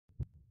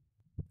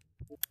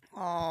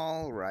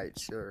All right,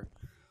 sir.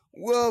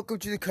 Welcome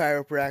to the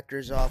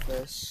chiropractor's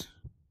office.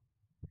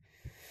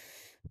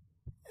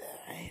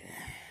 Alright.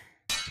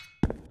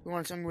 You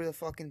want somewhere where the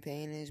fucking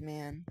pain is,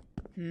 man?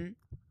 You're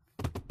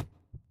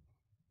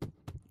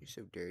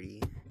so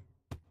dirty.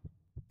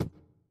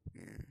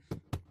 Yeah.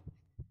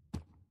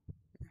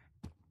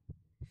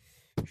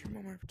 Does your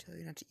mom ever tell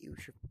you not to eat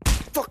with your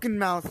fucking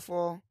mouth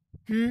full?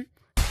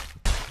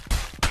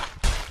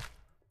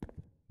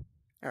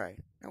 Alright,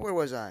 now where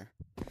was I?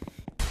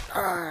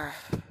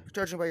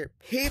 Judging by your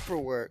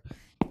paperwork,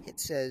 it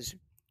says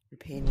your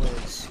pain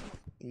was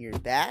in your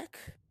back.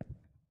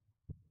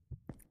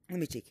 Let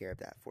me take care of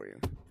that for you.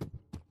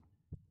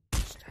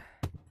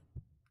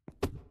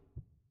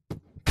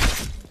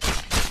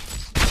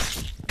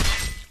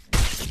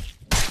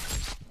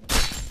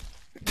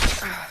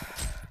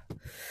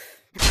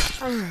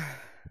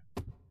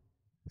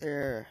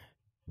 There.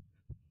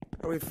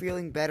 Are we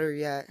feeling better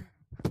yet?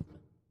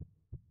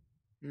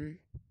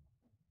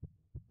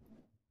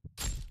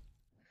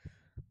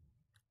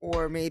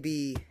 Or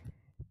maybe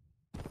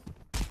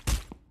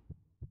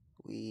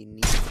we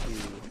need to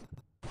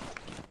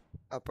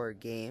up our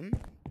game.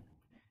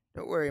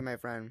 Don't worry, my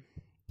friend.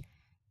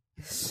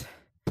 It's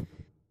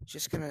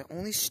just gonna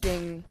only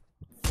sting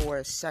for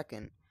a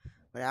second.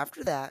 But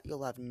after that,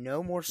 you'll have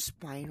no more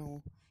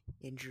spinal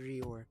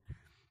injury, or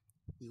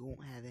you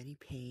won't have any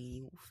pain,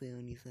 you won't feel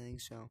anything.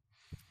 So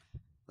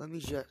let me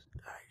just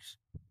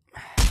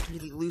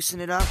really loosen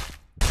it up.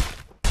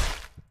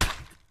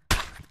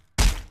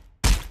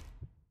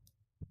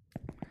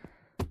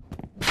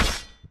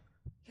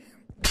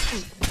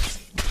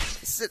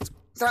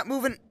 Stop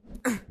moving.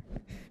 Don't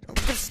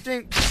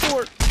sting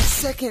for a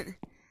second.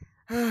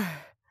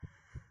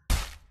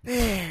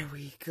 There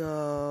we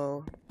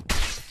go.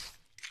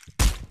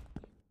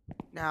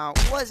 Now,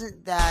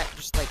 wasn't that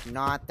just like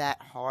not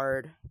that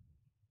hard?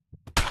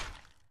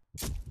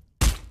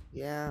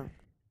 Yeah.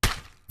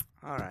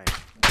 Alright.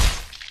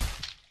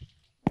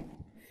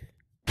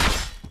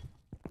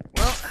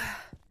 Well,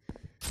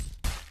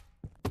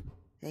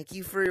 thank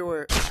you for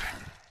your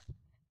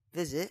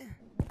visit.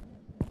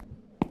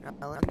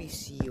 Now let me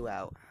see you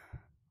out.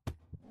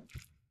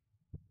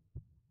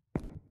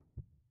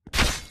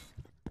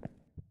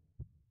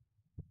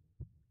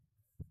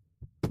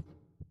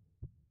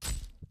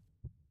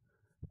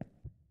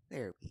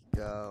 There we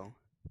go.